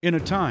In a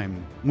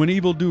time when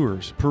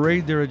evildoers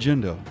parade their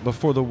agenda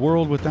before the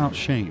world without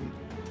shame,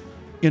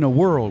 in a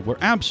world where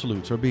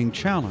absolutes are being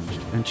challenged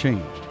and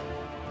changed,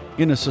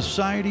 in a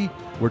society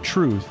where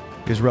truth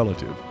is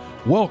relative,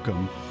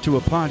 welcome to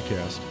a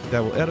podcast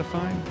that will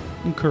edify,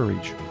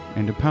 encourage,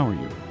 and empower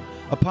you.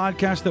 A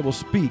podcast that will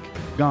speak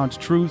God's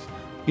truth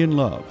in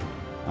love.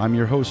 I'm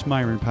your host,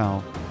 Myron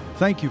Powell.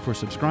 Thank you for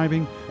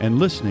subscribing and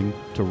listening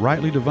to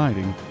Rightly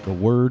Dividing the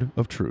Word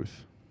of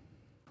Truth.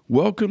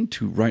 Welcome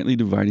to Rightly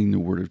Dividing the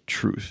Word of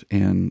Truth.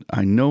 And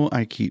I know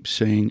I keep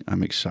saying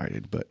I'm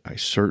excited, but I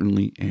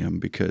certainly am,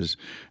 because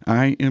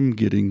I am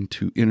getting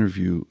to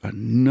interview a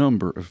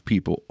number of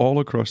people all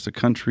across the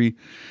country.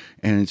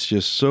 And it's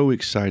just so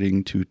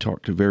exciting to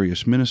talk to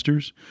various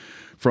ministers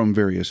from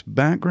various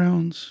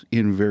backgrounds,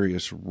 in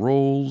various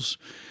roles,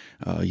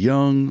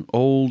 young,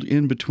 old,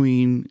 in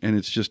between. And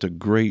it's just a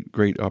great,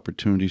 great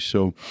opportunity.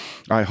 So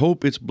I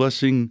hope it's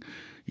blessing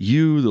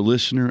you, the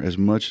listener, as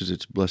much as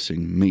it's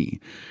blessing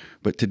me.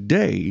 But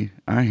today,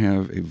 I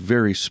have a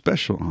very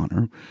special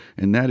honor,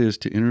 and that is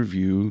to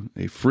interview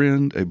a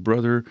friend, a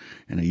brother,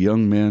 and a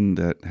young man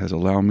that has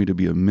allowed me to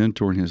be a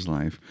mentor in his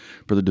life,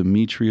 Brother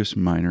Demetrius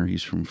Minor.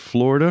 He's from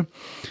Florida,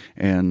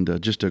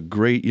 and just a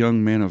great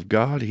young man of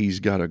God.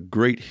 He's got a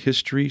great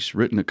history. He's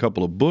written a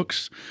couple of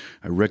books.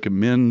 I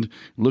recommend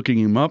looking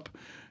him up.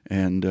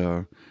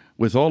 And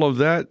with all of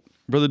that,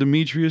 Brother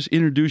Demetrius,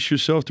 introduce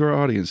yourself to our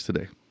audience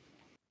today.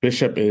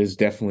 Bishop, it is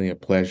definitely a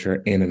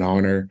pleasure and an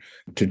honor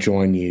to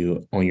join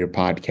you on your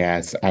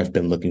podcast. I've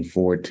been looking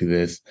forward to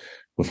this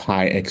with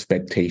high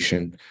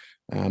expectation.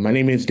 My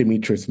name is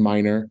Demetrius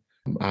Minor.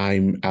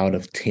 I'm out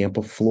of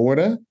Tampa,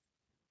 Florida,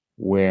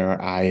 where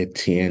I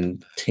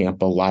attend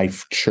Tampa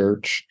Life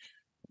Church.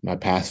 My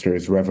pastor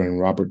is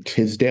Reverend Robert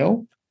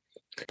Tisdale.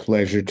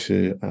 Pleasure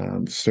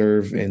to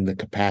serve in the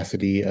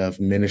capacity of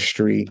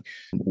ministry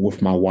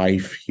with my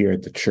wife here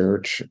at the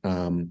church.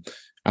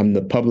 I'm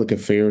the public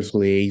affairs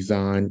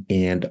liaison,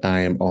 and I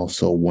am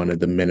also one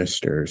of the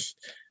ministers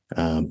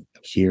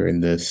here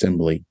in the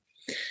assembly.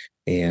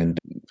 And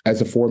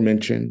as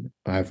aforementioned,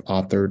 I've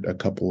authored a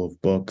couple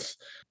of books.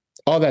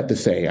 All that to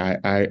say,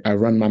 I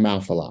run my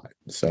mouth a lot.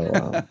 So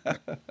I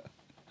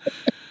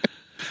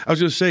was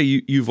going to say,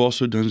 you've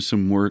also done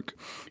some work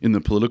in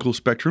the political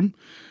spectrum.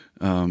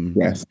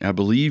 Yes. I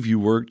believe you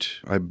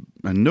worked, I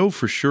know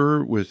for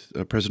sure, with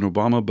President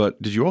Obama,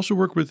 but did you also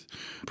work with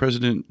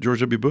President George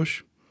W.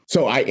 Bush?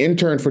 So I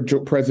interned for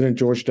President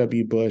George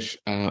W. Bush.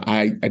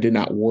 I did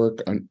not work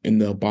in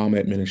the Obama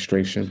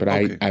administration, but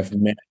okay.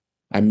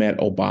 I met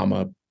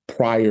Obama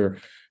prior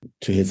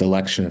to his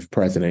election of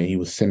president. He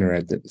was senator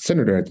at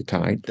the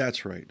time.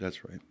 That's right.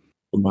 That's right.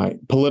 My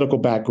political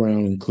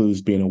background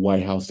includes being a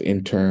White House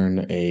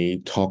intern, a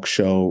talk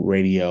show,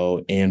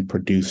 radio, and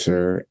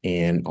producer,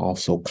 and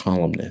also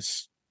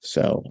columnist.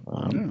 So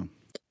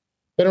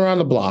been around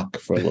the block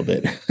for a little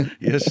bit.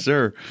 Yes,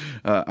 sir.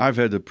 I've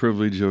had the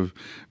privilege of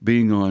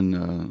being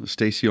on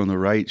Stacy on the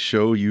Right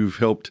show. You've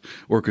helped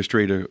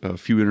orchestrate a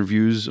few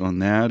interviews on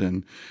that,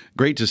 and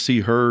great to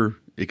see her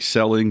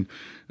excelling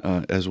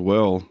as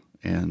well,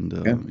 and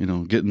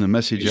getting the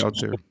message out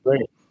there.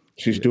 Great.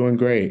 She's doing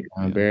great.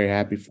 I'm very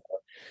happy for her.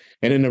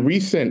 And in a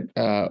recent,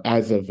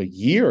 as of a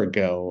year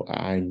ago,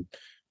 I'm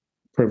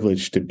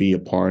privileged to be a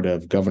part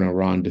of Governor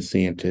Ron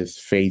DeSantis'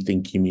 Faith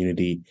and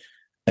Community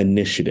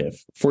Initiative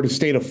for the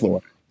state of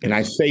Florida. And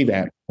I say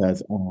that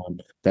because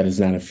that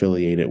is not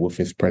affiliated with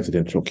his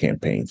presidential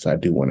campaign. So I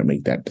do want to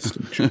make that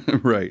distinction.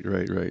 Right.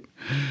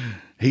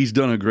 He's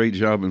done a great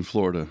job in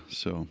Florida.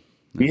 So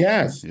he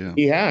has,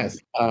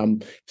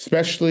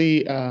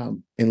 especially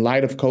in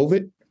light of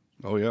COVID.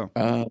 Oh,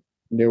 yeah.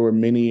 There were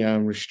many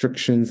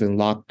restrictions and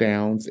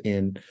lockdowns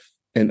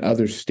in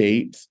other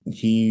states.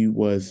 He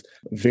was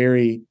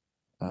very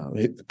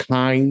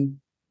kind,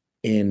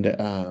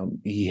 and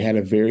he had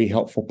a very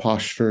helpful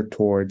posture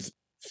towards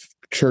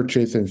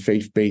churches and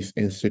faith-based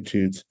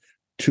institutes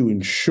to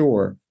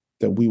ensure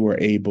that we were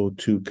able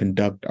to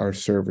conduct our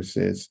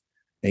services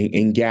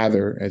and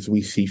gather as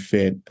we see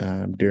fit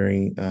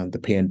during the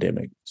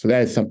pandemic. So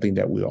that is something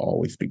that we'll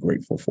always be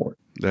grateful for.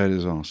 That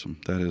is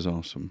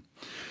awesome.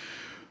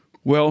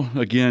 Well,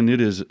 again,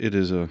 it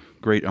is a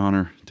great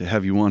honor to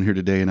have you on here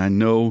today, and I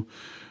know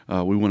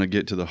we want to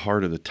get to the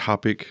heart of the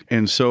topic.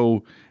 And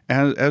so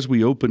as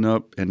we open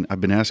up, and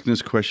I've been asking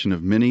this question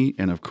of many,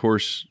 and of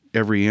course,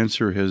 every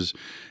answer has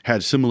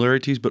had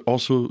similarities, but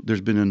also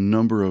there's been a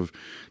number of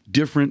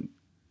different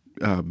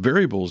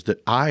variables that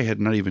I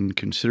had not even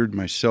considered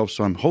myself.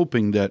 So I'm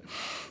hoping that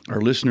our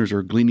listeners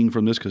are gleaning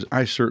from this, because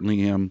I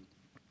certainly am.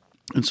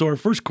 And so our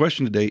first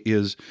question today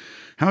is,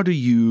 how do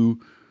you,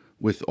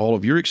 with all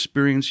of your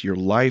experience, your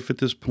life at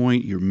this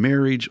point, your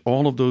marriage,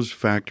 all of those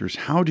factors,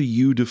 how do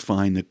you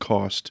define the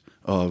cost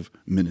of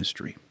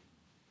ministry?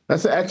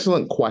 That's an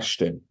excellent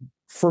question.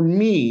 For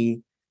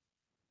me,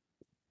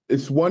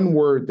 it's one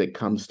word that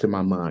comes to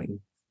my mind: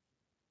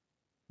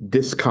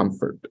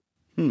 discomfort.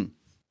 2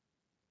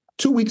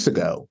 weeks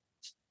ago,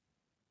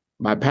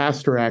 my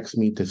pastor asked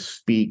me to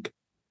speak,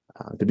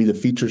 to be the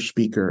featured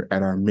speaker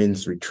at our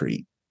men's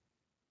retreat.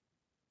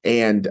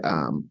 And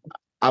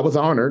I was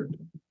honored,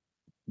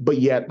 but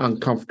yet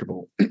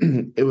uncomfortable.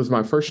 It was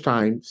my first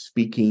time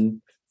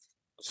speaking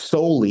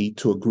solely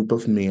to a group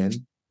of men.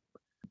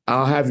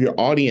 I'll have your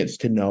audience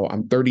to know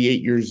I'm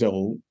 38 years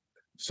old,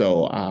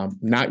 so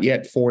not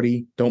yet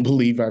 40. Don't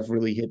believe I've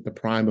really hit the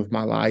prime of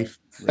my life.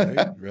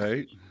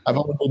 Right. I've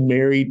only been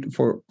married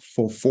for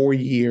 4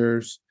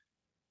 years.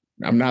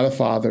 I'm not a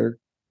father,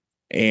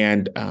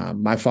 and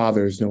my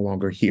father is no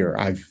longer here.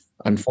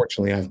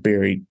 Unfortunately I've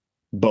buried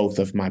both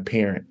of my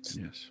parents.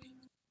 Yes.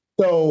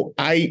 So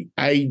I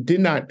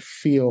did not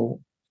feel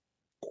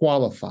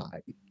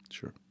qualified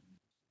Sure.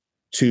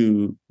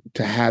 to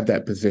have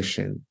that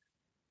position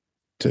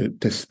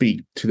to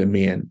speak to the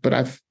men.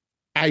 But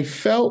I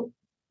felt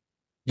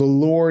the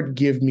Lord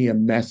give me a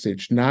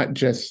message, not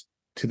just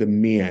to the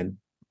men,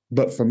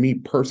 but for me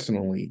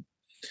personally.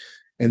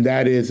 And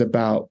that is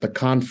about the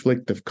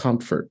conflict of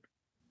comfort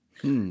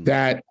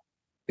that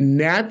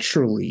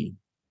naturally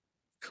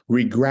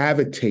we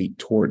gravitate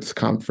towards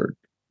comfort.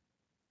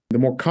 The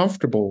more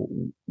comfortable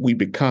we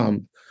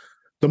become,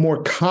 the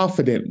more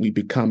confident we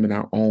become in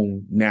our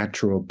own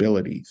natural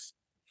abilities.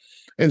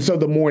 And so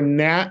the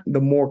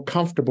more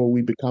comfortable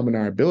we become in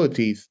our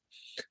abilities,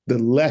 the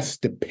less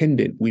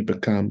dependent we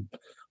become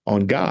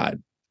on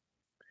God.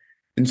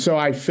 And so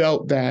I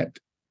felt that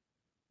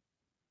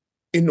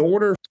in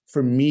order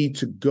for me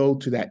to go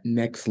to that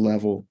next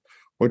level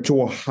or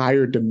to a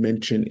higher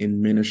dimension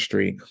in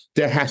ministry,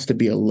 there has to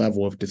be a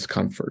level of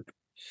discomfort.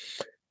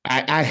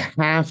 I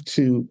have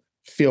to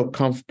feel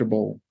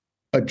comfortable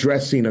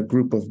addressing a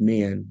group of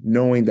men,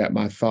 knowing that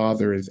my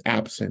father is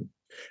absent,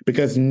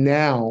 because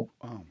now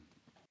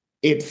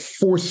it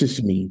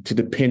forces me to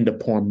depend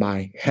upon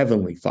my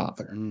heavenly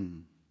Father,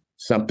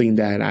 something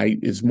that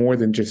is more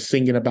than just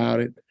singing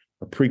about it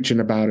or preaching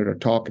about it or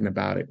talking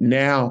about it.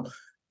 Now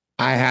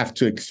I have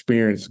to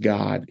experience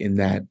God in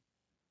that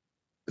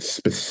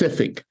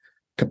specific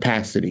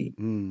capacity.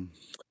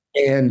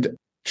 And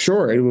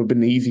sure, it would have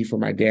been easy for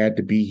my dad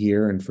to be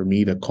here and for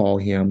me to call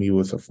him. He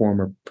was a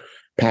former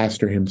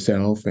pastor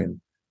himself,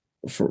 and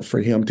for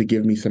him to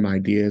give me some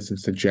ideas and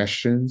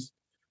suggestions.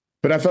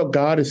 But I felt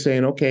God is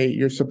saying, okay,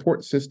 your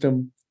support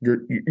system,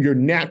 your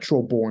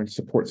natural born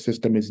support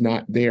system is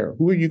not there.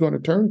 Who are you going to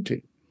turn to?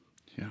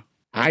 Yeah.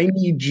 I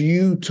need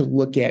you to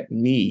look at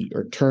me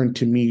or turn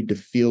to me to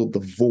fill the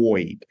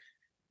void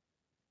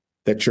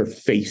that you're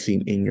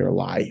facing in your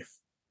life.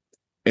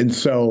 And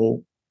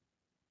so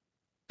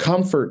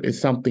comfort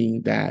is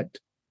something that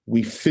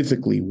we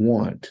physically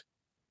want,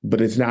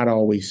 but it's not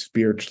always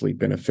spiritually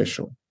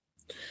beneficial.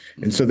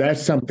 And so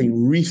that's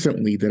something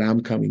recently that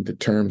I'm coming to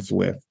terms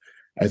with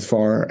as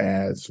far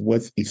as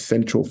what's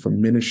essential for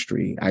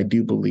ministry. I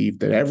do believe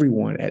that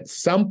everyone at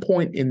some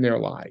point in their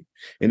life,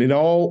 and it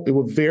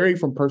will vary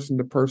from person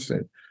to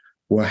person,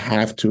 will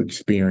have to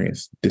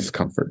experience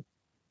discomfort.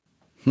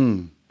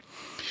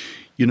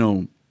 You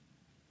know,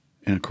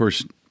 and of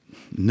course,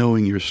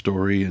 knowing your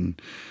story and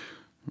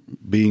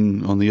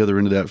being on the other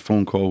end of that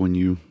phone call when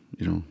you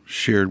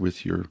shared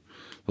with the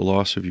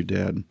loss of your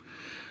dad,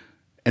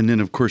 and then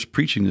of course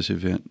preaching this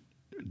event,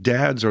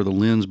 dads are the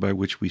lens by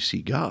which we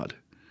see God.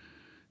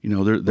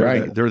 They're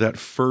Right. they're that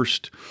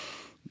first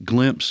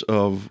glimpse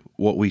of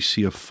what we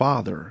see a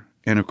father,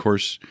 and of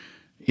course,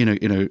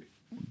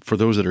 for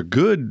those that are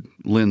good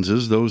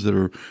lenses, those that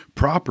are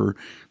proper,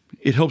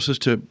 it helps us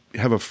to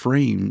have a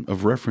frame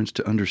of reference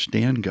to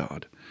understand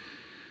God.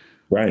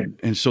 Right.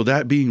 And so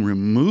that being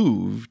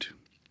removed,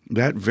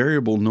 that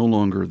variable no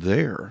longer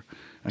there,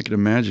 I can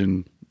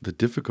imagine the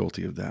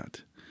difficulty of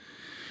that.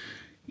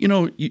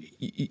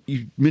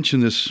 You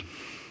mentioned this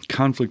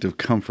conflict of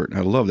comfort. And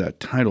I love that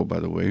title, by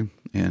the way.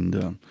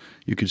 And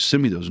you could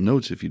send me those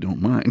notes if you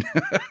don't mind.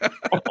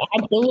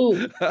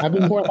 Absolutely. I've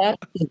been more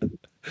happy.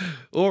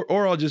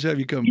 Or I'll just have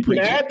you come You can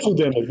preach add it. to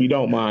them if you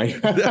don't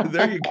mind.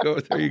 There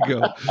you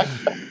go.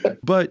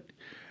 But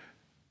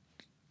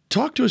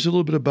talk to us a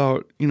little bit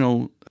about,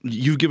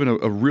 you've given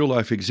a real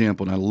life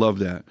example, and I love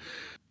that.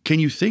 Can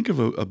you think of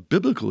a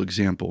biblical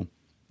example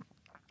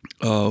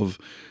of,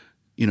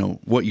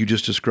 what you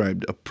just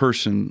described, a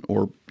person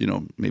or,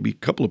 maybe a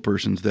couple of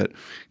persons that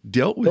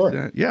dealt with Sure.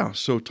 that? Yeah.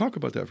 So talk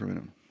about that for a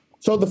minute.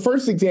 So the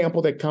first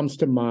example that comes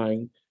to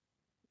mind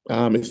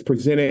is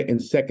presented in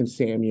 2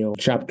 Samuel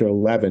chapter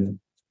 11,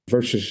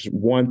 verses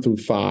 1 through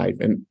 5.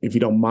 And if you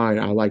don't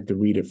mind, I like to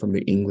read it from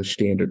the English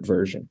Standard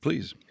Version.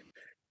 Please.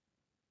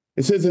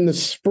 It says, in the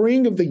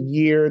spring of the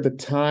year, the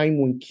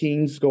time when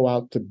kings go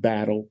out to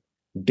battle,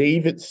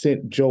 David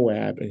sent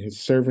Joab and his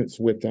servants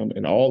with him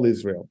and all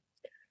Israel.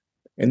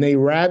 And they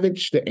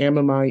ravaged the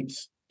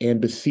Ammonites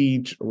and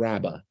besieged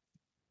Rabbah.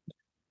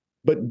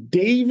 But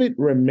David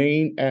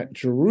remained at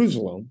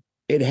Jerusalem.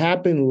 It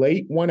happened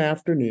late one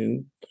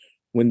afternoon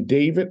when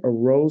David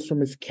arose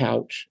from his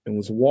couch and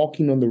was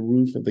walking on the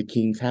roof of the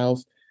king's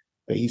house,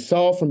 that he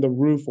saw from the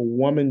roof a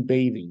woman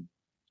bathing,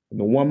 and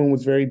the woman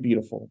was very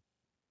beautiful.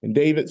 And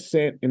David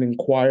sent and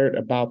inquired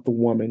about the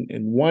woman,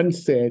 and one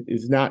said,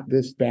 is not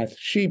this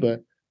Bathsheba,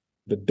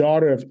 the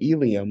daughter of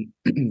Eliam,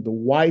 the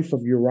wife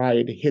of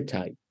Uriah the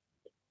Hittite?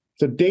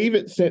 So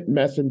David sent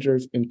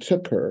messengers and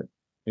took her,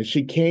 And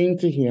she came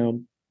to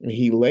him, and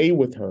he lay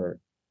with her.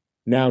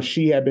 Now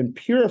she had been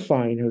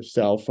purifying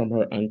herself from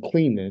her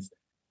uncleanness.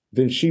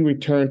 Then she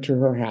returned to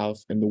her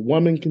house, and the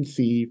woman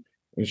conceived,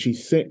 and she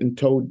sent and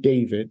told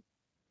David,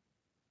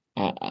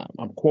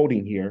 I'm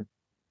quoting here,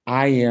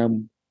 I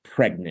am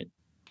pregnant.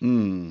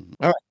 Mm.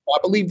 All right. Well,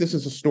 I believe this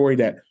is a story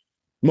that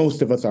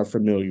most of us are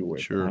familiar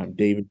with, Sure.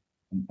 David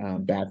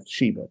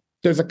Bathsheba.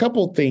 There's a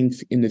couple of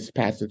things in this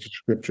passage of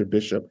scripture,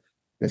 Bishop,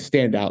 that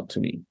stand out to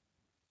me.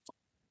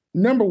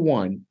 Number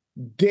one,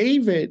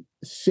 David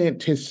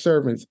sent his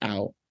servants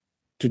out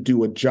to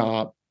do a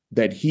job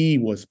that he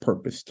was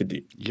purposed to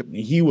do. Yep.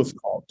 He was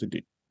called to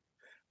do.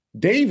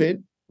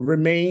 David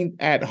remained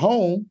at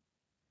home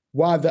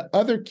while the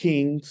other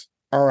kings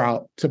are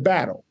out to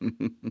battle.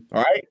 All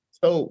right.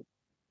 So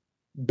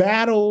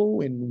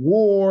battle and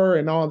war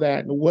and all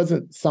that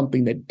wasn't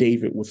something that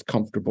David was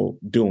comfortable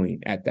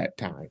doing at that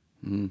time.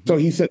 Mm-hmm. So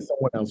he sent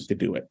someone else to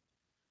do it,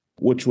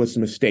 which was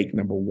mistake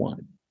number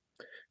one.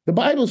 The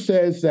Bible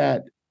says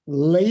that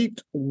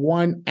late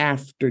one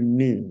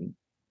afternoon,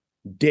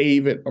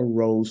 David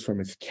arose from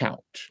his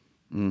couch.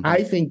 Mm-hmm.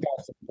 I think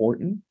that's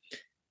important.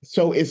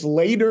 So it's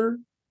later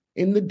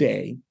in the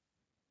day.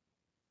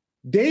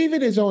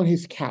 David is on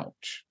his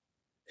couch.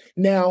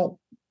 Now,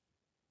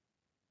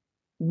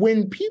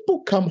 when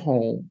people come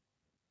home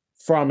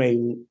from a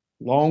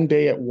long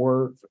day at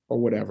work or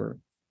whatever,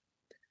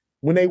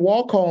 when they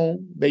walk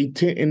home, they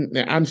tend, and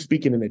I'm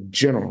speaking in a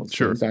general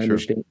sense. I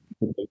understand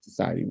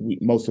society.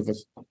 Most of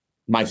us,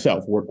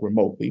 myself, work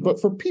remotely.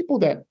 But for people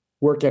that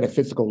work at a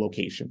physical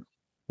location,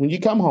 when you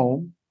come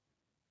home,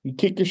 you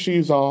kick your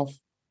shoes off,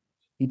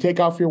 you take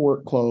off your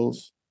work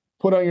clothes,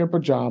 put on your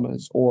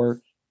pajamas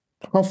or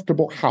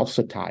comfortable house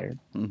attire,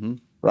 Mm-hmm.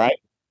 right?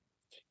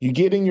 You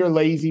get in your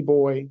lazy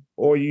boy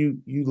or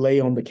you lay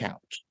on the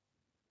couch.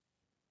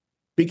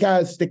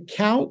 Because the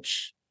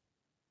couch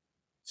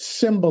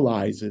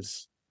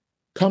symbolizes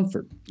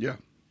comfort. Yeah.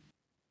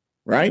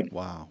 Right?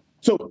 Wow.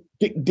 So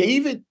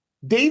David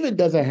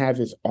doesn't have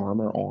his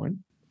armor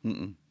on.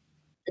 Mm-mm.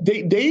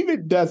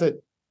 David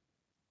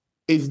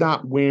is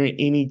not wearing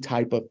any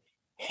type of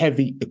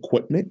heavy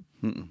equipment.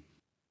 Mm-mm.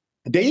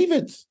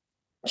 David's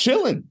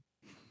chilling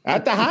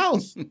at the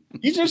house.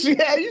 he's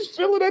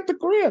chilling at the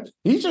crib.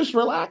 He's just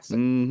relaxing.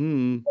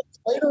 Mm-hmm.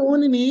 Later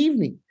on in the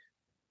evening,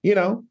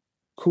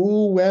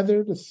 cool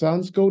weather, the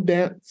sun's go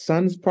down,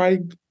 sun's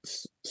probably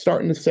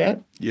starting to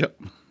set. Yep.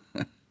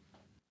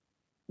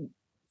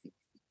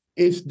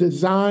 It's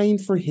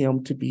designed for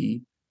him to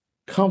be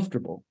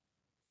comfortable.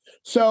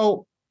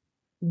 So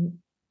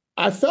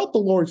I felt the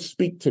Lord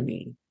speak to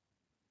me,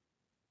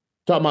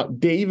 talking about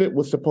David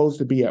was supposed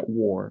to be at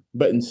war,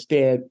 but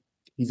instead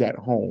he's at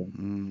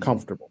home,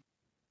 comfortable.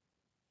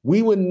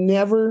 We would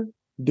never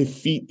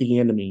defeat the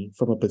enemy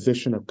from a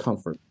position of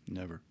comfort.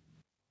 Never.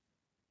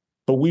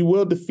 But we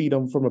will defeat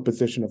him from a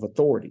position of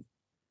authority.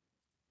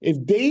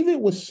 If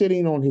David was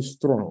sitting on his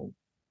throne,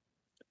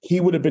 he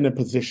would have been in a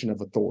position of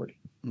authority.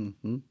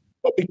 Mm-hmm.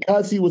 But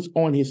because he was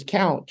on his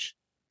couch,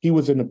 he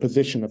was in a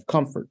position of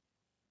comfort.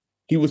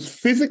 He was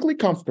physically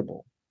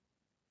comfortable,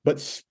 but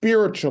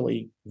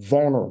spiritually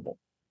vulnerable.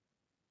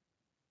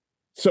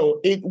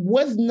 So it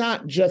was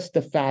not just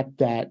the fact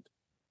that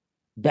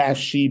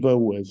Bathsheba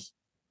was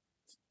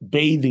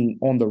bathing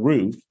on the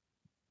roof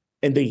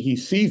and then he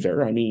sees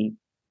her. I mean,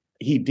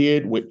 he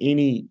did what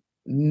any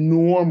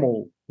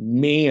normal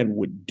man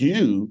would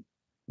do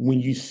when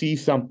you see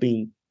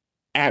something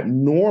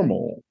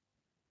abnormal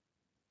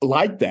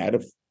like that.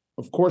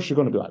 Of course, you're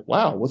going to be like,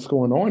 wow, what's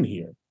going on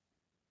here?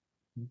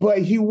 But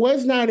he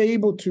was not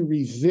able to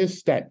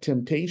resist that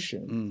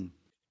temptation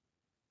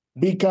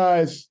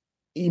because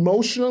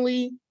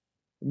emotionally,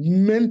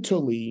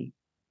 mentally,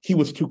 he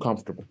was too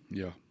comfortable.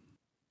 Yeah.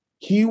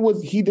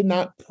 He did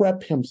not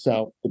prep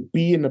himself to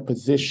be in a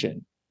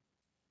position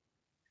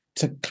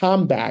to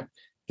combat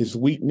his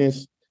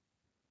weakness,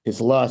 his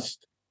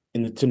lust,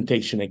 and the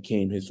temptation that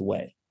came his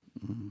way.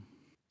 Mm-hmm.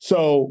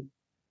 So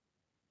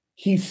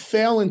he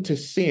fell into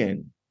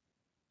sin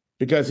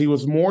because he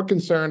was more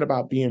concerned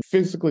about being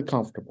physically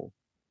comfortable,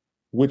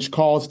 which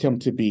caused him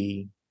to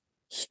be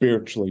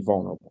spiritually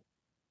vulnerable.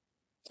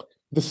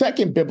 The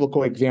second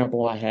biblical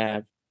example I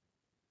have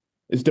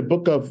is the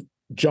book of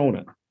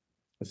Jonah.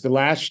 It's the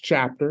last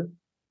chapter,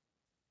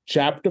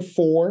 chapter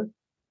 4.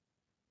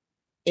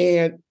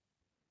 And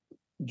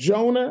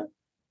Jonah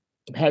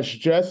has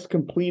just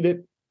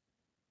completed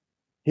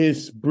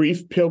his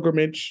brief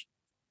pilgrimage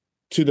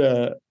to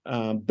the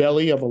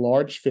belly of a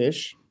large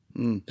fish.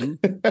 Mm-hmm.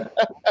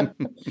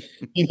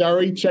 He's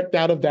already checked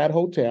out of that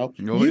hotel.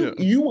 Oh,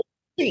 you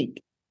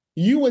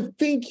would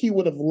think he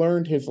would have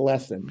learned his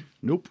lesson.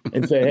 Nope.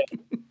 And say,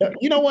 hey,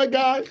 you know what,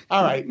 God?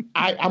 All right,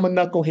 I'm a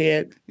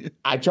knucklehead.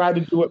 I tried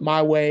to do it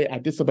my way. I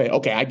disobey.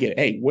 Okay, I get it.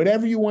 Hey,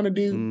 whatever you want to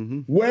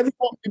do, whatever you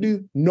want to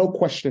do, no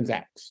questions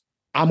asked.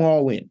 I'm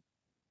all in.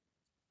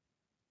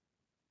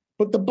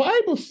 But the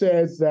Bible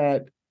says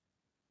that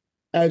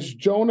as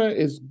Jonah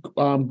is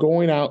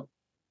going out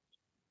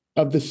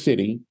of the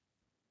city,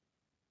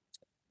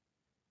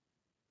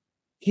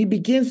 he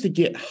begins to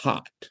get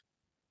hot.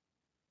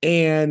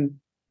 And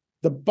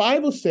the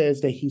Bible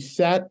says that he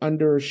sat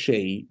under a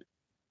shade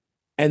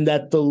and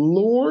that the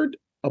Lord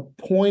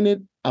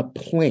appointed a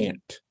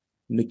plant.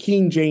 In the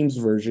King James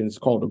Version, it's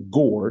called a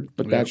gourd,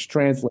 but that's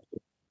translated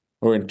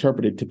or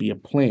interpreted to be a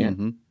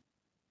plant,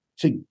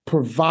 to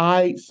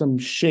provide some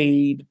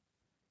shade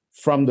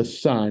from the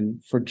sun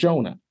for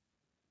Jonah.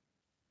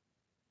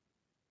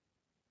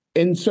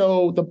 And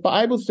so the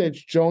Bible says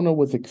Jonah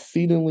was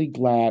exceedingly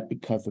glad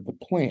because of the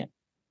plant.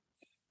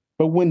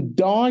 But when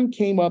dawn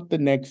came up the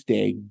next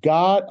day,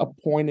 God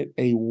appointed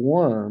a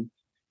worm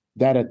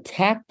that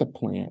attacked the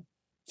plant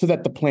so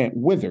that the plant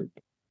withered.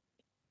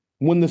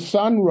 When the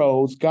sun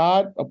rose,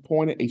 God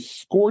appointed a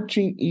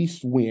scorching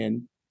east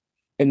wind,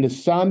 and the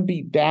sun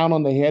beat down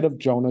on the head of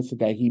Jonah so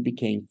that he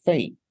became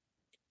faint.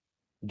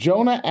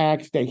 Jonah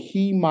asked that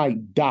he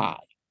might die.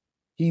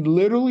 He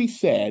literally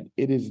said,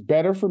 "It is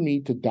better for me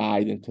to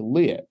die than to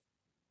live."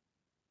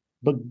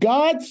 But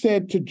God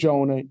said to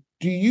Jonah,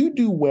 "Do you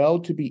do well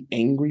to be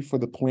angry for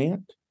the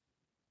plant?"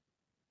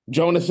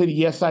 Jonah said,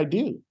 "Yes, I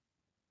do."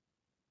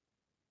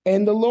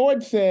 And the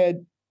Lord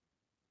said,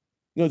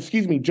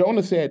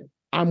 Jonah said,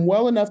 "I'm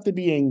well enough to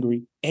be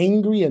angry,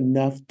 angry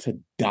enough to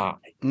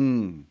die."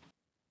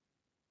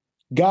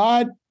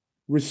 God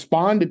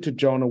responded to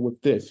Jonah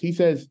with this. He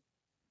says,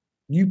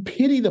 "You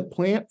pity the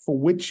plant for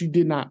which you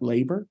did not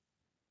labor,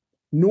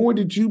 nor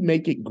did you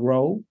make it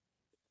grow,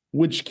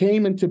 which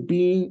came into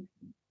being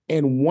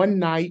in one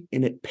night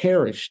and it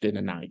perished in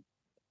a night.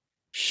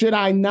 Should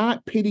I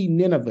not pity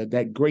Nineveh,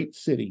 that great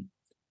city,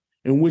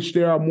 in which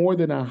there are more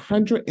than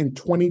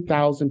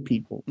 120,000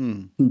 people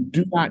who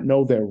do not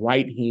know their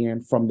right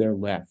hand from their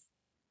left?"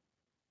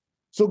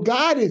 So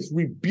God is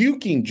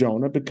rebuking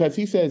Jonah because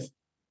he says,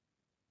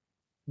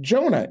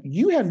 "Jonah,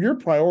 you have your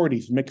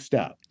priorities mixed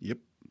up. Yep.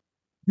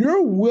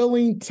 You're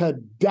willing to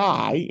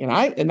die."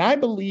 And I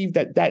believe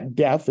that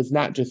death is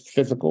not just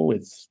physical,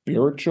 it's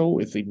spiritual,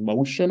 it's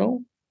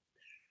emotional.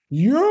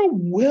 You're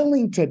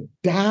willing to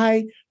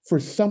die for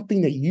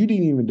something that you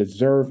didn't even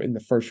deserve in the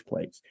first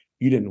place.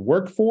 You didn't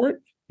work for it.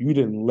 You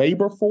didn't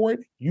labor for it.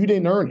 You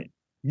didn't earn it.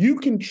 You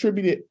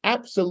contributed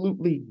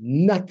absolutely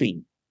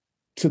nothing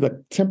to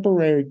the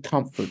temporary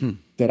comfort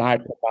that I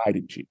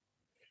provided you.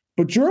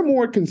 But you're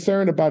more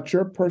concerned about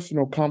your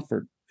personal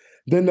comfort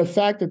than the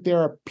fact that there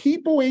are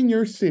people in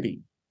your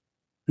city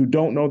who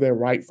don't know their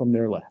right from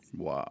their left.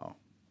 Wow.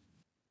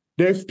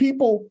 There's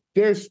people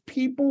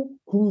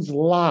whose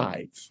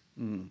lives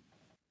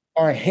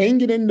are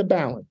hanging in the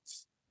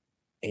balance,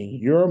 and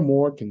you're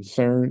more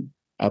concerned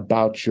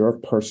about your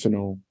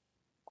personal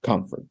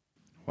comfort.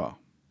 Wow.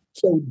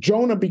 So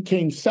Jonah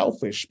became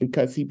selfish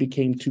because he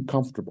became too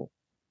comfortable.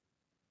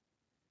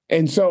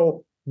 And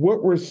so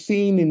what we're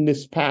seeing in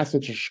this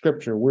passage of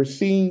scripture, we're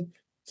seeing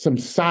some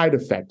side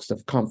effects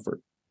of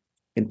comfort: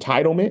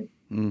 entitlement,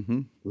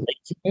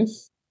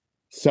 laziness,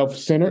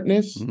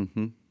 self-centeredness,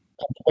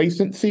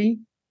 complacency,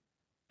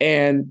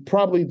 and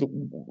probably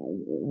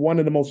one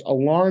of the most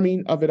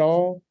alarming of it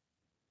all,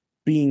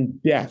 being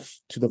deaf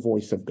to the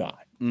voice of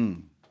God.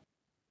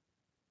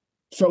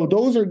 So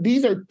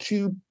these are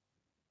two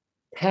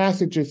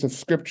passages of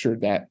scripture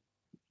that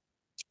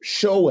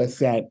show us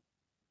that,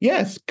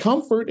 yes,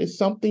 comfort is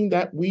something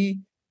that we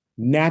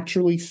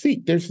naturally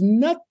seek. There's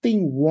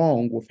nothing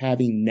wrong with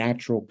having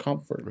natural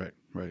comfort.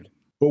 Right.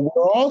 But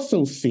we're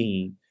also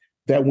seeing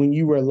that when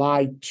you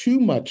rely too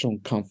much on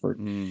comfort,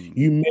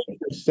 you make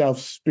yourself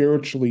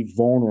spiritually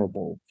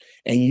vulnerable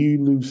and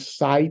you lose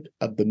sight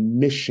of the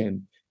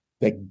mission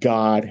that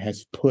God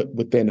has put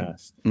within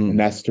us, and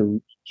that's to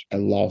reach a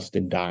lost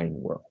and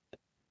dying world.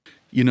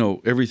 You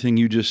know, everything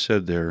you just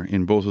said there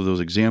in both of those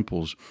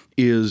examples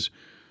is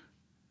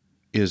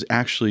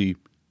actually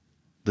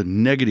the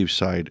negative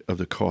side of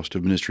the cost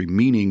of ministry,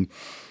 meaning,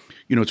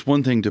 you know, it's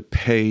one thing to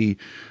pay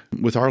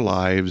with our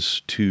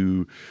lives,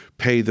 to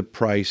pay the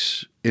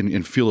price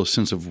and feel a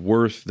sense of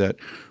worth that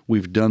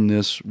we've done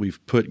this,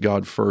 we've put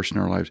God first in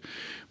our lives.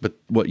 But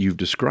what you've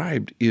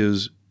described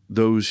is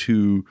those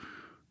who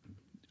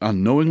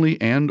unknowingly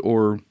and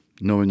or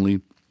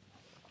knowingly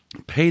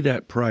pay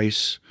that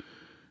price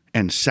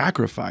and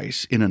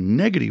sacrifice in a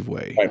negative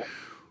way,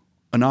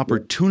 an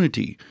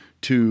opportunity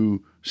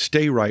to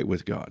stay right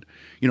with God.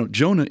 You know,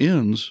 Jonah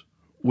ends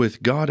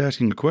with God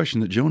asking a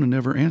question that Jonah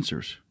never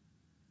answers.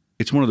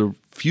 It's one of the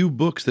few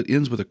books that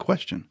ends with a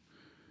question.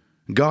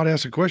 God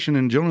asks a question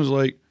and Jonah's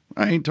like,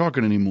 "I ain't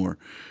talking anymore,"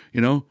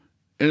 you know?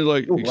 And it's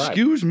like,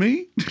 excuse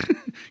me?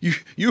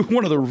 You're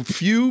one of the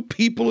few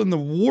people in the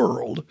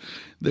world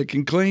that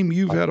can claim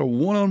you've had a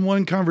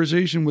one-on-one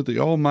conversation with the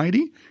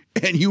Almighty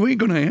and you ain't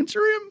going to answer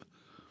him?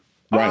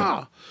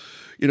 Right.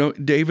 You know,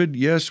 David,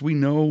 yes, we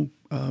know,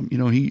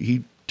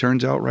 he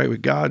turns out right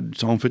with God,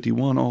 Psalm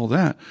 51, all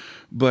that.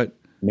 But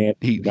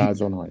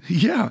God's own heart.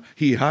 Yeah,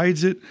 he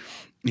hides it.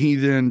 He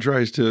then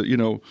tries to,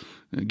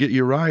 get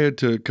Uriah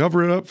to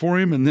cover it up for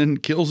him and then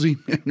kills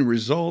him in the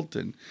result.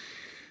 And,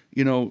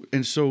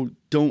 and so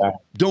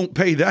don't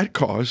pay that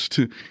cost.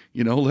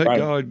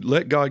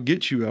 Let God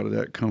get you out of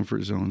that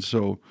comfort zone.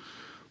 So,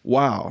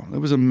 Wow, that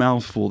was a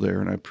mouthful there,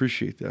 and I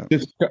appreciate that.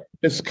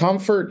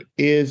 Discomfort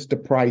is the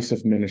price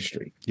of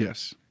ministry,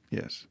 Yes,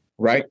 yes.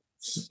 right?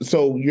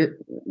 So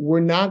we're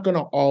not going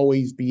to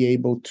always be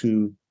able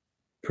to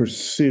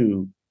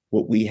pursue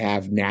what we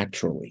have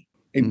naturally.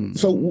 And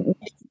so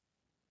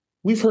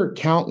we've heard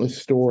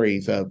countless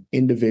stories of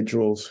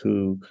individuals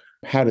who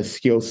had a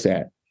skill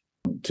set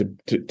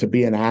to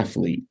be an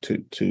athlete,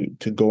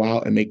 to go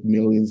out and make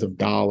millions of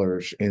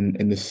dollars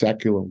in the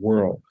secular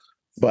world.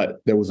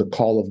 But there was a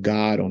call of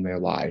God on their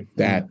life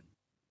that,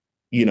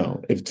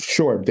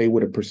 if they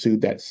would have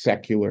pursued that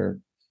secular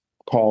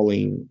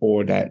calling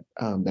or that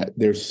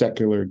their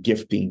secular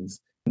giftings,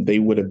 they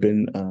would have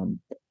been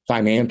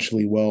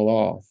financially well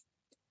off.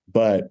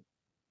 But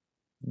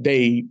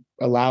they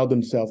allowed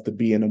themselves to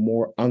be in a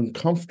more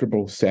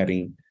uncomfortable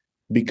setting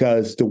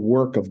because the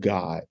work of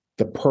God,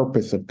 the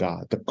purpose of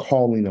God, the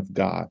calling of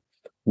God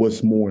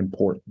was more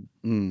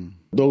important.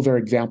 Those are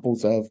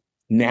examples of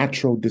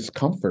natural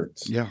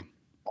discomforts. Yeah.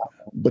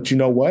 But you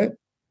know what?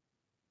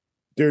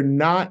 They're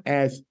not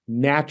as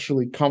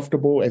naturally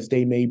comfortable as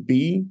they may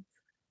be,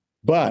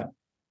 but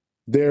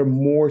they're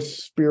more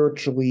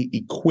spiritually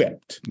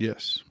equipped.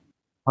 Yes.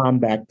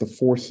 Combat the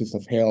forces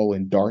of hell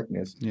and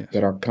darkness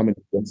that are coming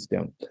against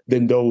them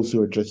than those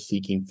who are just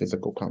seeking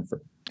physical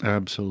comfort.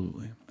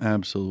 Absolutely.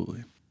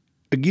 Absolutely.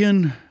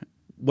 Again,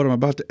 what I'm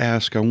about to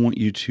ask, I want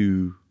you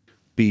to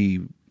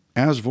be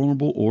as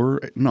vulnerable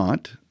or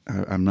not.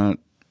 I'm not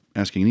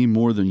asking any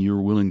more than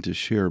you're willing to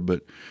share,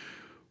 but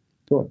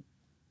sure.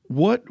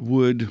 What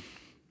would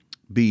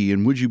be,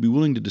 and would you be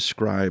willing to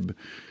describe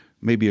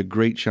maybe a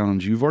great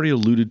challenge? You've already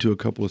alluded to a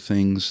couple of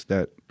things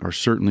that are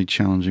certainly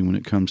challenging when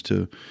it comes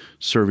to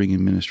serving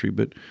in ministry,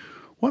 but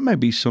what might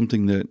be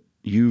something that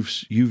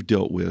you've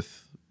dealt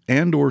with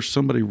and or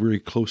somebody very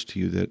close to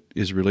you that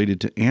is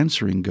related to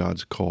answering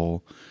God's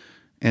call?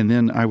 And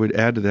then I would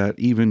add to that,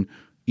 even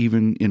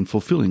in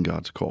fulfilling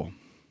God's call.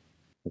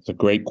 That's a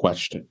great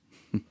question.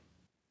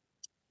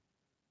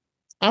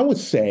 I would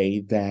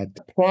say that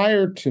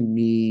prior to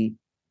me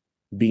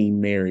being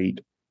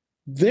married,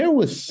 there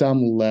was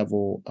some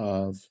level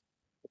of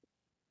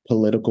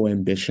political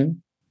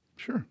ambition.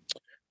 Sure.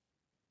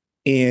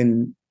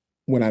 And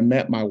when I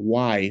met my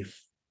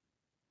wife,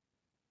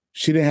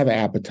 she didn't have an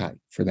appetite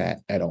for that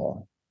at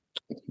all.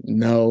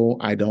 No,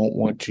 I don't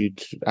want to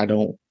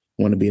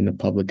be in the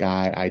public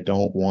eye. I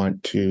don't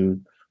want you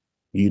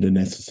to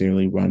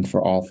necessarily run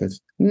for office.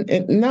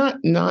 And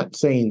not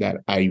saying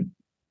that I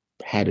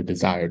had a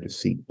desire to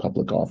seek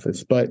public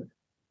office, but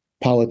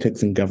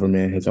politics and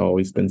government has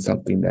always been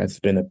something that's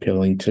been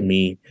appealing to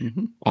me.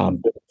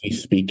 Biblically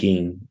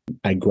speaking,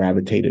 I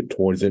gravitated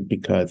towards it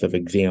because of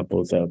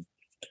examples of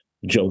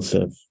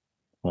Joseph,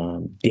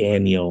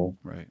 Daniel,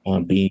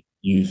 being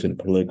used in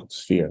the political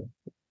sphere.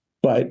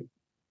 But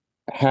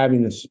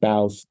having a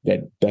spouse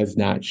that does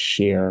not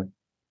share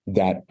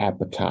that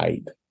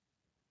appetite,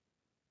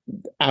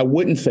 I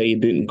wouldn't say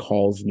it didn't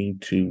cause me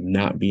to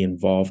not be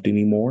involved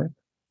anymore,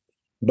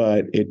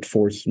 but it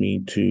forced me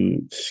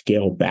to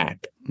scale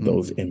back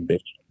those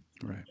ambitions.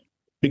 Right.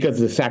 Because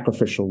of the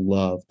sacrificial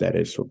love that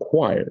is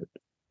required.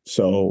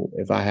 So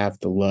if I have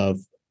to love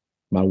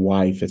my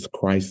wife as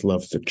Christ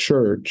loves the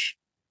church,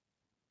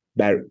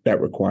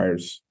 that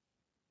requires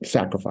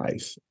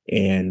sacrifice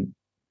and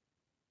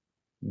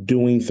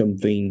doing some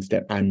things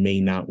that I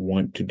may not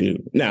want to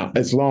do. Now,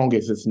 as long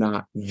as it's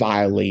not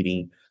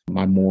violating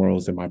my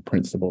morals and my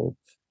principles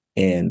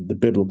and the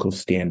biblical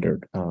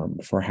standard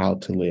for how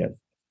to live.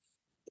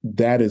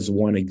 That is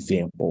one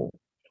example.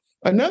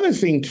 Another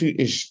thing, too,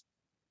 is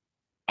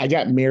I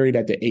got married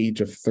at the age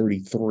of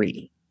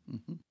 33.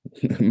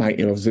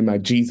 It was in my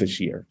Jesus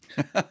year.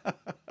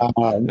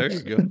 There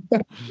you go.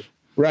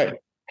 Right.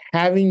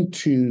 Having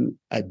to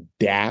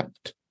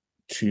adapt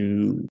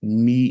to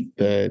meet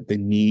the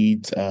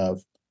needs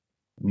of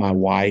my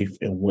wife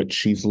and what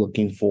she's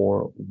looking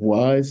for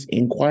was,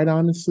 and quite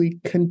honestly,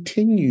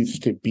 continues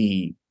to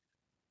be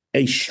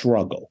a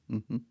struggle.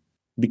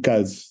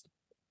 Because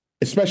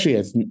especially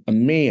as a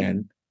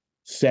man,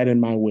 set in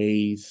my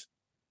ways,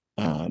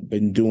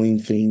 been doing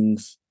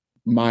things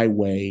my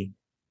way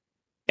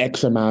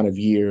X amount of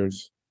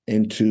years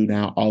into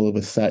now all of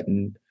a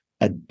sudden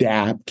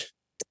adapt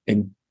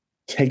and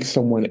take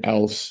someone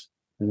else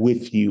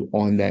with you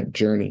on that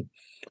journey.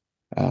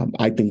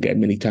 I think that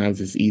many times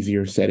it's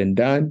easier said than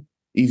done,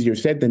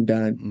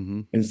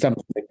 and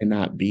something that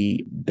cannot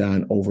be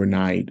done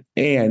overnight.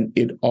 And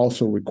it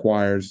also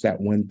requires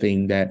that one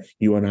thing that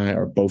you and I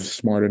are both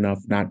smart enough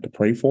not to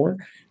pray for,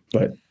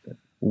 but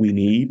we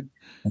need,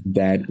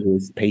 that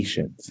is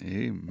patience.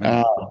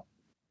 Amen.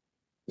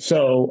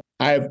 So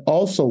I've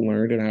also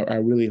learned, and I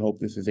really hope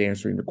this is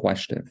answering the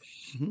question.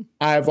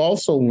 I've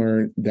also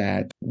learned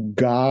that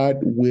God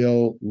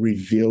will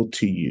reveal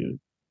to you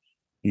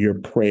your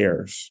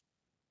prayers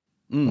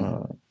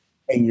and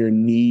your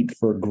need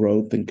for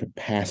growth and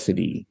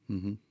capacity,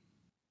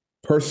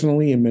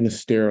 personally and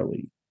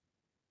ministerially,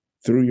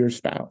 through your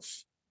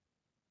spouse.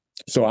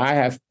 So I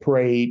have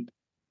prayed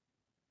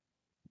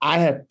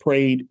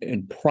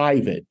in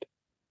private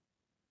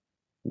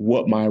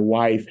what my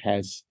wife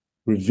has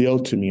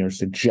revealed to me or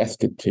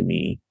suggested to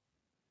me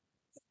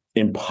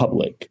in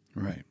public.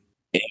 Right.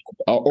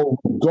 Or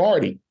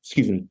regarding,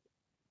 excuse me,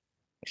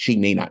 she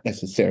may not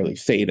necessarily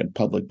say it in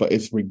public, but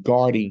it's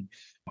regarding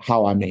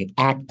how I may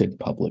act in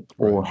public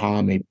or how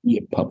I may be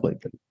in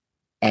public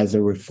as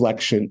a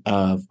reflection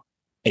of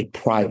a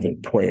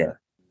private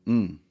prayer.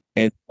 Mm.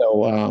 And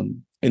so,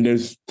 and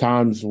there's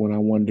times when I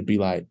wanted to be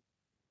like,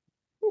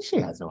 well, she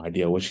has no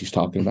idea what she's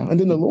talking about. And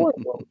then the Lord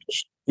will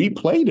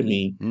replay to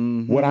me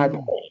what I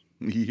pray.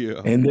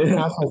 Yeah. And then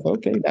I was like,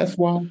 okay, that's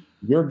why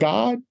you're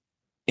God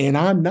and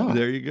I'm not.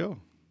 There you go.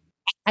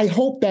 I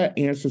hope that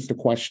answers the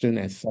question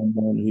as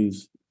someone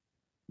who's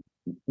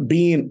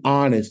being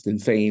honest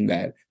and saying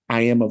that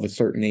I am of a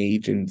certain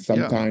age. And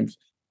sometimes,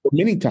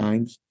 many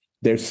times,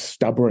 there's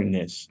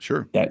stubbornness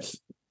that's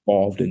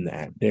involved in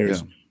that.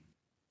 There's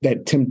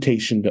that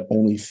temptation to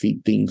only see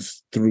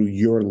things through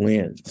your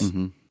lens.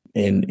 Mm-hmm.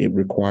 And it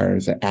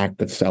requires an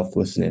act of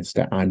selflessness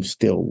that I'm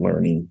still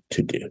learning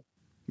to do.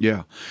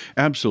 Yeah,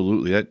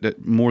 absolutely.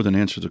 That more than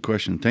answers the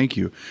question. Thank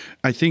you.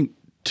 I think,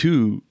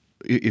 too,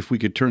 if we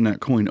could turn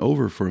that coin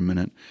over for a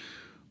minute,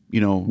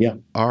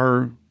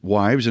 our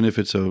wives, and if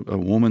it's a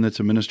woman that's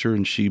a minister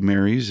and she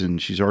marries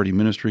and she's already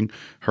ministering,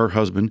 her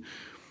husband,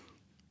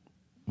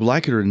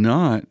 like it or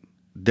not,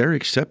 they're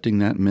accepting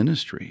that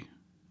ministry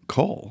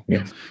call.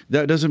 Yes.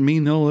 That doesn't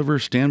mean they'll ever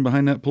stand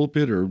behind that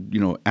pulpit or,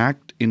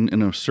 act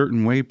in a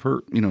certain way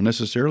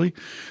necessarily.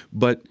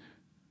 But,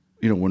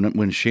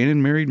 when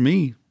Shannon married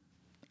me,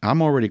 I'm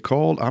already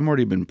called. I'm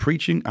already been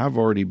preaching. I've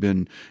already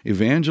been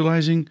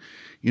evangelizing.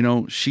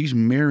 She's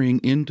marrying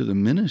into the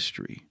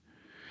ministry.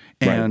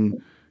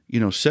 And,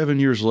 7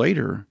 years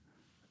later,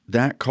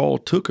 that call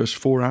took us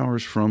 4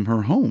 hours from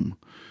her home,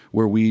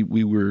 where we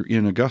were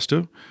in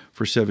Augusta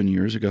for 7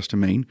 years, Augusta,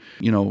 Maine,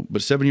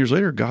 but 7 years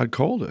later, God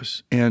called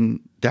us. And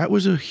that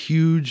was a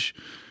huge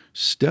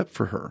step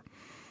for her.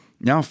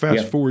 Now,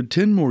 fast forward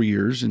 10 more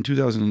years in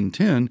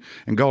 2010,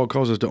 and God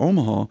calls us to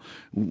Omaha.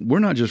 We're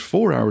not just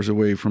 4 hours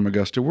away from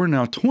Augusta. We're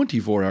now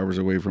 24 hours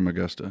away from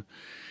Augusta.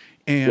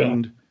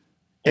 And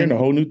in a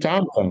whole new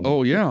time zone.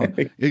 Oh, yeah,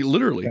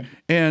 literally.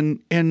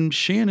 And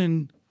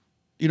Shannon,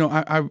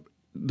 I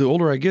the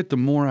older I get, the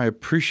more I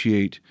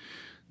appreciate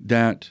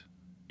that,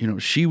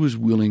 she was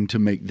willing to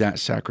make that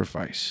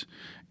sacrifice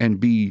and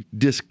be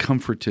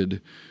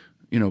discomforted,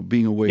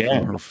 being away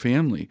from her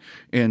family.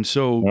 And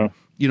so,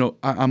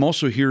 I'm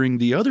also hearing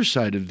the other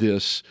side of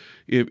this.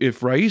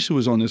 If Raisa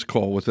was on this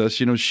call with us,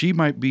 she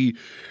might be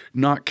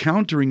not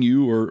countering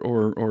you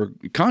or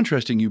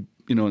contrasting you,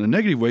 in a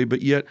negative way,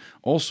 but yet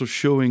also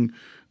showing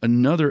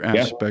another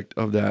aspect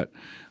of that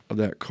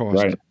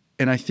cost. Right.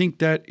 And I think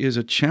that is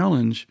a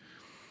challenge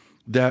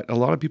that a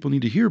lot of people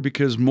need to hear,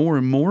 because more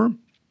and more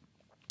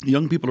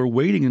young people are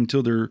waiting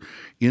until they're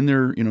in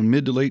their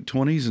mid to late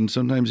 20s and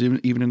sometimes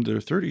even into their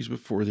 30s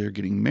before they're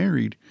getting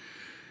married.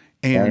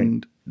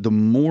 And the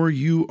more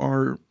you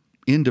are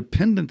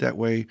independent that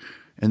way,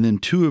 and then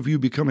two of you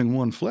becoming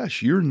one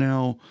flesh, you're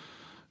now,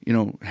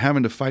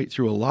 having to fight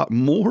through a lot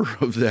more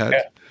of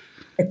that.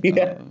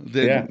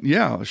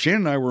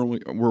 Shannon and I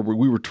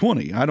we were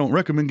 20. I don't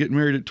recommend getting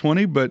married at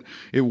 20, but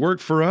it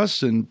worked for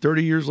us. And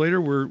 30 years later,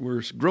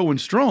 we're growing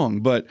strong.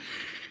 But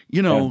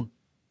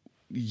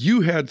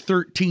you had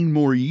 13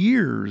 more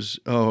years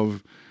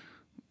of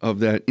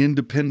that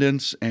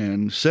independence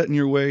and setting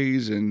your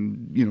ways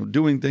and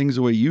doing things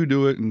the way you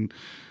do it. And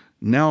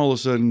now all of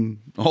a sudden,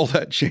 all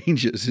that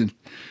changes. And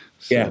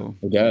so,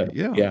 it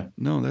does.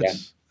 No,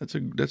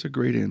 that's a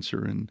great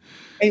answer. And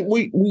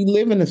we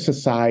live in a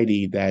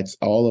society that's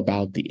all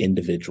about the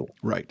individual.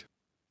 Right.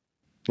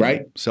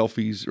 Right? Yeah.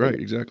 Selfies. Right,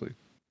 exactly.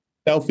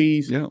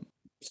 Selfies. Yeah.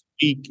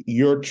 Speak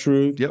your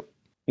truth. Yep.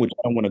 Which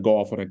I don't want to go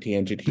off on a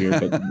tangent here,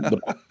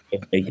 but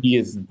he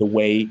is the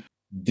way,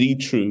 the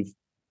truth,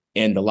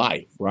 and the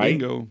life, right?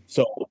 Bingo.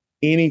 So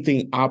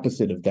anything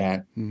opposite of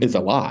that is a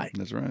lie.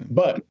 That's right.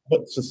 But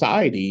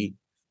society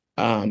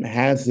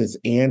has this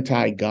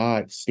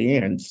anti-God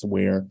stance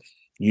where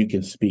you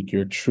can speak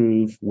your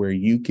truth, where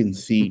you can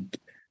seek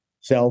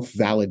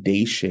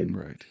self-validation,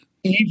 right,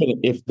 even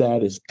if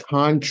that is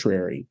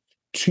contrary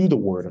to the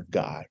word of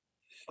God.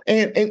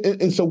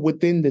 And so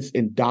within this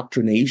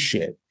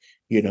indoctrination,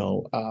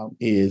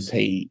 is,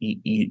 hey,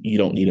 you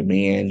don't need a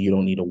man, you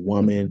don't need a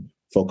woman,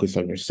 focus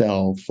on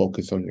yourself,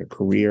 focus on your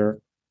career.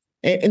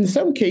 And in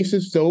some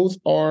cases, those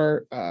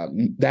are,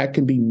 that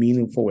can be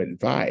meaningful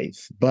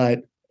advice, but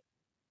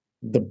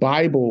the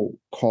Bible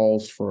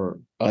calls for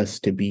us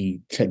to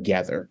be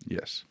together.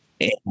 Yes.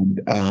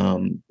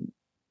 And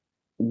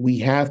we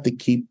have to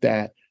keep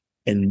that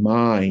in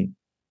mind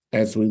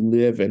as we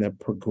live in a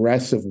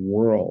progressive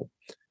world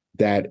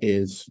that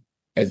is,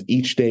 as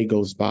each day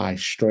goes by,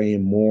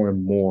 straying more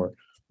and more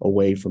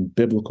away from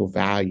biblical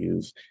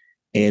values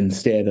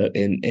instead of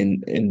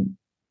and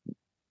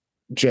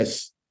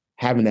just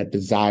having that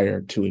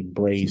desire to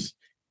embrace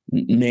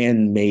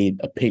man-made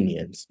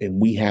opinions.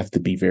 And we have to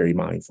be very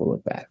mindful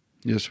of that.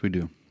 Yes, we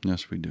do.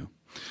 Yes, we do.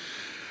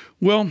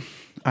 Well,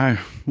 I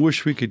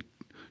wish we could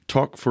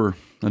talk for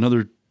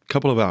another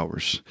couple of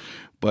hours.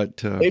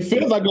 But it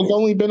feels like it's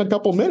only been a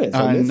couple minutes.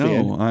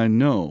 I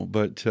know.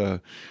 But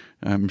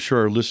I'm sure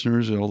our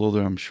listeners,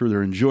 although I'm sure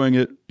they're enjoying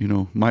it,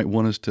 might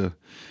want us to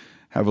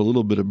have a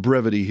little bit of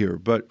brevity here.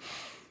 But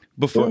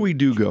before we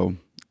do go,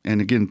 and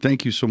again,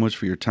 thank you so much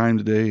for your time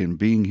today and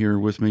being here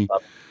with me.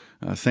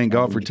 Thank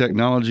God for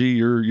technology.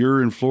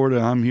 You're in Florida.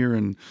 I'm here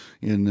in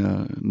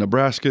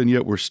Nebraska, and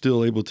yet we're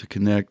still able to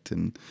connect.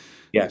 And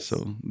yes,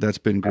 so that's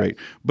been great.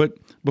 But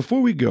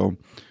before we go,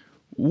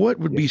 what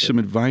would be some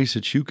advice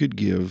that you could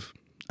give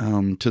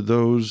to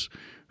those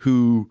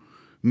who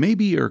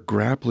maybe are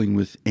grappling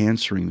with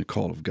answering the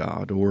call of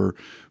God, or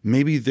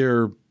maybe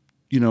they're,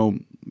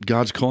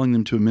 God's calling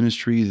them to a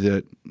ministry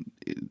that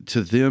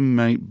to them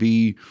might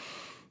be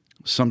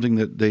something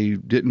that they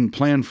didn't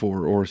plan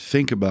for or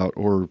think about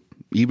or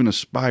even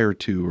aspire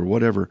to or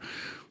whatever.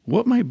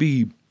 What might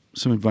be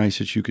some advice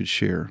that you could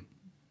share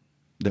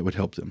that would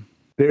help them?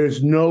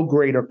 There's no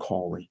greater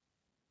calling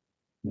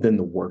than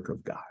the work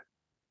of God.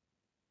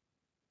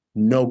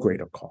 No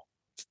greater call.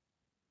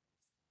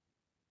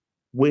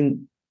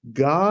 When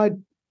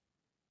God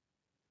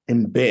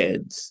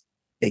embeds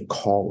a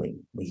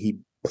calling, when he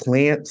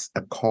plants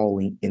a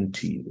calling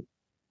into you,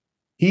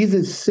 he's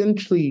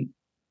essentially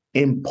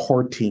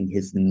imparting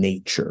his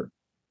nature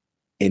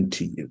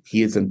into you.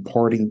 He is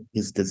imparting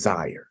his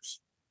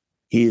desires.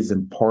 He is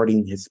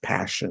imparting his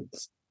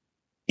passions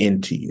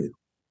into you.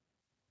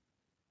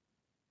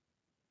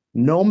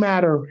 No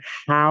matter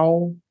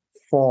how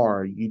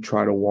far you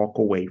try to walk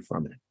away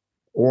from it,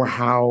 or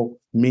how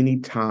many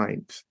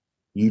times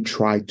you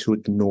try to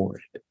ignore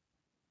it,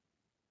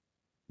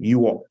 you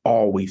will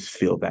always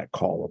feel that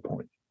call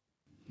upon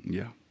you.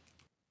 Yeah.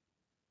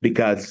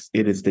 Because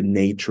it is the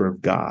nature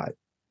of God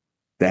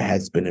that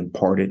has been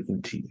imparted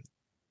into you.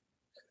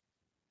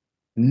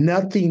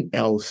 Nothing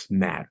else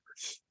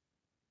matters.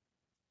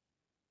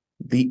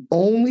 The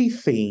only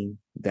thing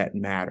that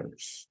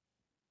matters,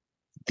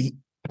 the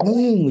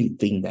only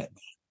thing that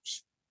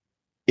matters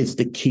is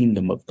the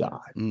kingdom of God.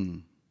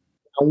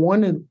 I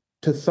wanted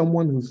to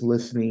someone who's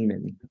listening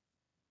and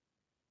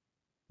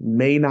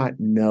may not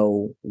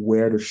know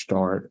where to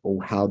start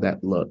or how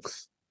that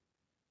looks.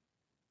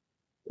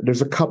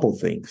 There's a couple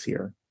things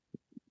here.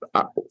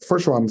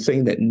 First of all, I'm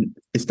saying that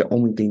it's the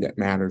only thing that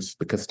matters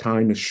because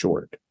time is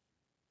short.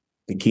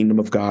 The kingdom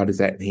of God is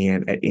at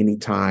hand at any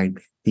time.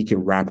 He can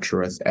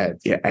rapture us at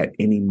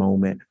any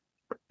moment.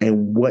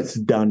 And what's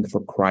done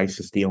for Christ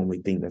is the only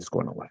thing that's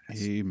going to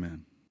last.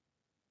 Amen.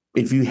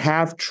 If you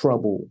have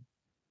trouble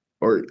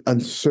or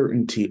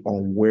uncertainty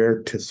on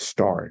where to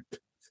start,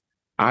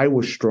 I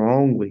would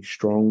strongly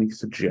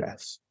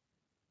suggest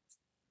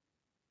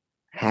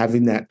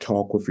having that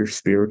talk with your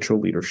spiritual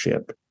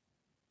leadership,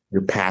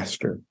 your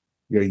pastor,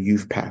 your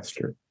youth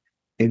pastor,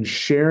 and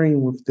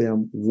sharing with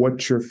them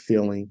what you're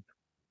feeling,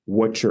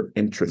 what your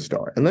interests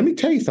are. And let me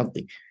tell you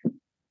something.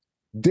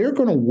 They're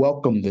going to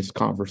welcome this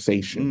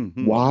conversation.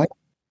 Mm-hmm. Why?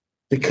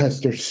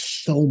 Because there's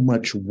so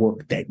much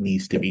work that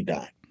needs to be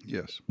done.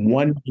 Yes.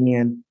 One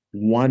man,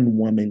 one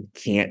woman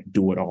can't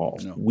do it all.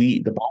 No.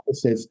 The Bible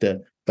says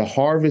the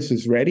harvest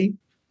is ready,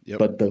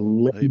 but the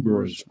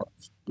laborers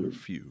are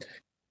few.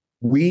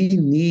 We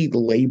need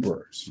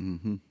laborers.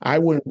 Mm-hmm. I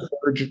would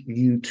encourage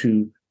you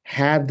to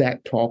have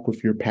that talk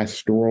with your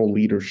pastoral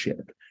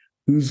leadership,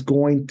 who's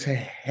going to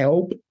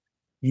help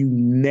you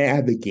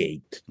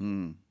navigate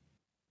through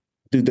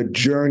the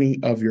journey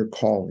of your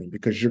calling,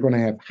 because you're going to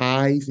have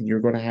highs and you're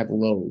going to have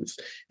lows.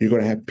 You're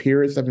going to have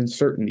periods of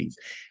uncertainties.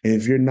 And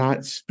if you're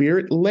not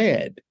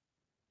spirit-led,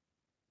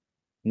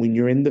 when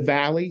you're in the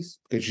valleys,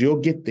 because you'll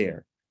get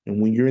there,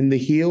 and when you're in the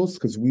hills,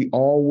 because we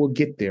all will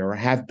get there or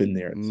have been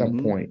there at some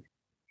point,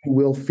 you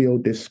will feel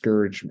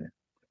discouragement.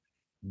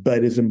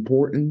 But it's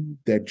important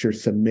that you're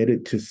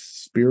submitted to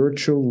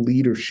spiritual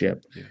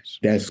leadership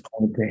that's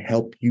going to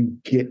help you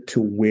get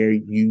to where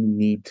you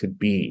need to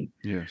be,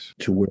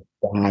 to where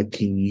God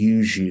can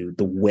use you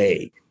the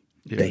way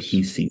that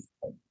he sees.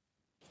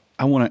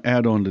 I want to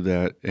add on to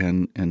that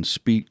and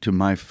speak to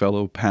my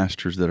fellow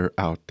pastors that are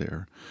out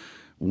there.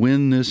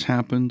 When this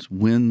happens,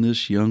 when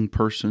this young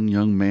person,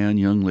 young man,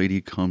 young lady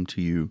come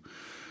to you,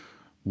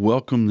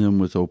 welcome them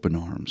with open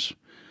arms.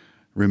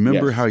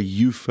 Remember how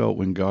you felt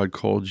when God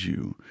called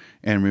you,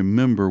 and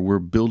remember we're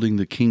building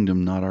the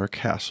kingdom, not our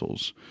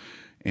castles.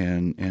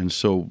 And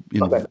so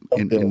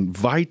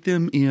invite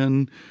them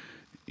in,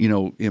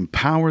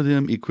 empower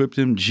them, equip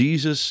them.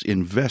 Jesus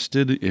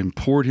invested and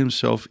poured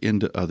himself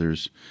into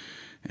others.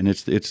 And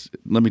it's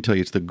let me tell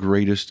you, it's the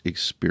greatest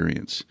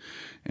experience.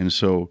 And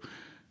so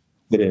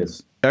it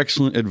is.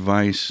 Excellent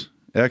advice,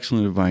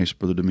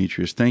 Brother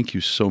Demetrius. Thank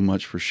you so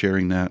much for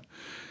sharing that.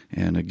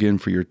 And again,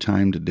 for your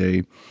time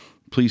today.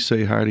 Please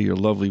say hi to your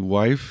lovely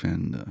wife,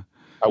 and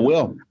I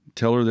will.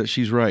 Tell her that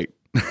she's right.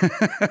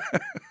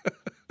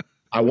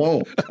 I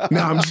won't. No,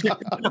 I'm just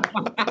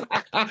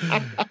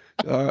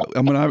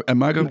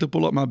am I going to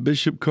pull up my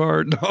bishop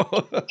card?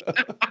 No.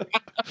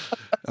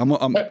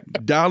 I'm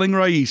dialing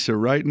Raisa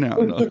right now.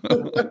 No.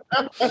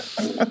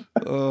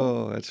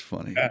 Oh, that's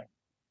funny.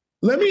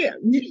 Let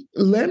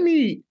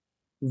me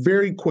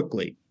very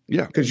quickly,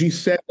 Yeah. Because you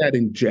said that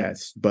in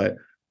jest, but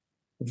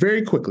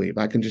very quickly, if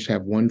I can just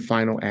have one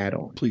final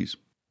add-on, Please.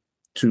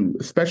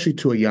 especially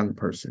to a young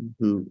person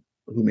who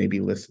may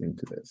be listening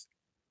to this.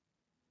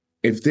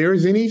 If there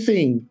is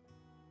anything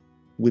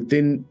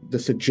within the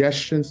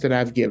suggestions that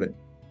I've given,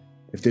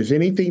 if there's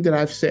anything that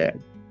I've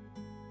said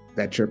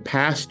that your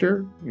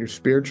pastor, your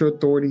spiritual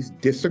authorities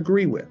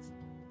disagree with,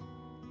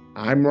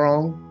 I'm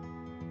wrong,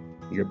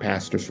 your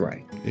pastor's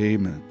right.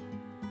 Amen.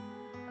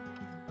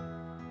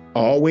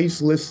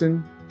 Always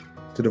listen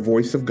to the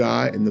voice of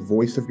God and the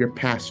voice of your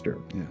pastor,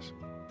 Yes.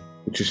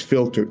 which is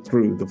filtered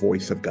through the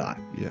voice of God.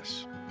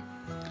 Yes.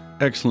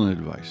 Excellent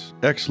advice.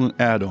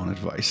 Excellent add-on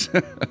advice.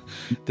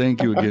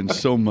 Thank you again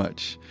so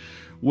much.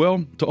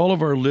 Well, to all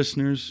of our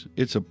listeners,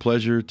 it's a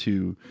pleasure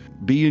to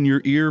be in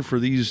your ear for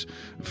these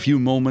few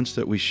moments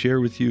that we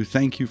share with you.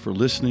 Thank you for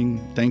listening.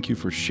 Thank you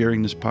for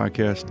sharing this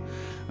podcast.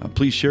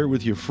 Please share it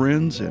with your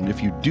friends. And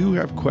if you do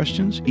have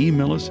questions,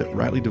 email us at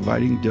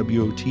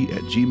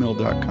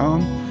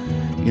rightlydividingwot@gmail.com.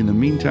 In the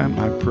meantime,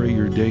 I pray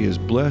your day is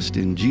blessed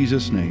in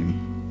Jesus'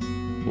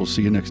 name. We'll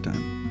see you next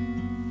time.